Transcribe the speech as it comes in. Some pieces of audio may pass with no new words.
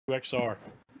XR.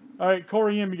 All right,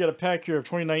 Corey M, you got a pack here of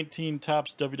 2019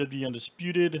 Topps WWE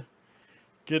Undisputed.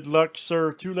 Good luck,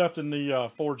 sir. 2 left in the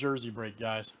 4 jersey break,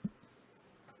 guys.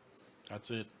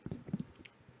 That's it.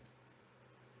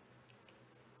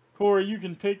 Corey, you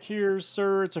can pick here,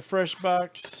 sir. It's a fresh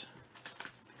box.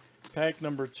 Pack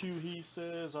number 2, he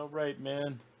says. All right,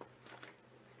 man.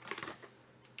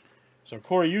 So,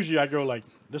 Corey, usually I go like,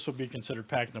 this would be considered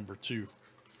pack number 2.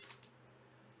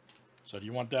 So, do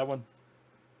you want that one?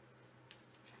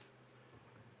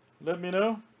 Let me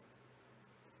know.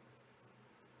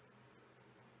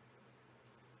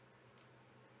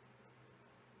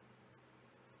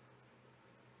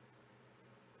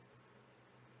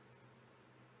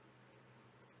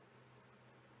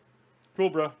 Cool,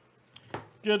 bro.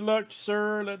 Good luck,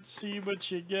 sir. Let's see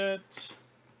what you get.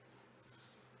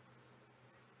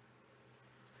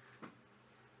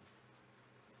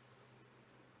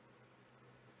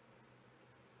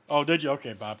 Oh, did you?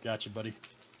 Okay, Bob. Got you, buddy.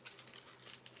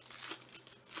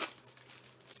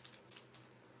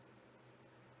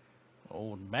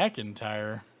 Old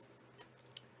McIntyre.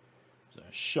 There's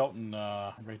a Shelton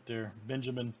right there.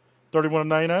 Benjamin,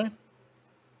 31/99.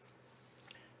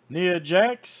 Nia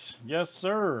Jax, yes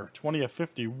sir,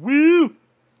 20/50. Woo!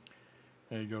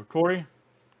 There you go, Corey.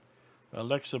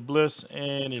 Alexa Bliss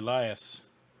and Elias.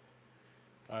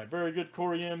 All right, very good,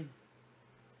 Corey M.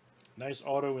 Nice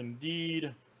auto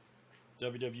indeed.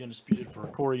 WWE Undisputed for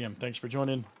Corey M. Thanks for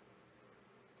joining.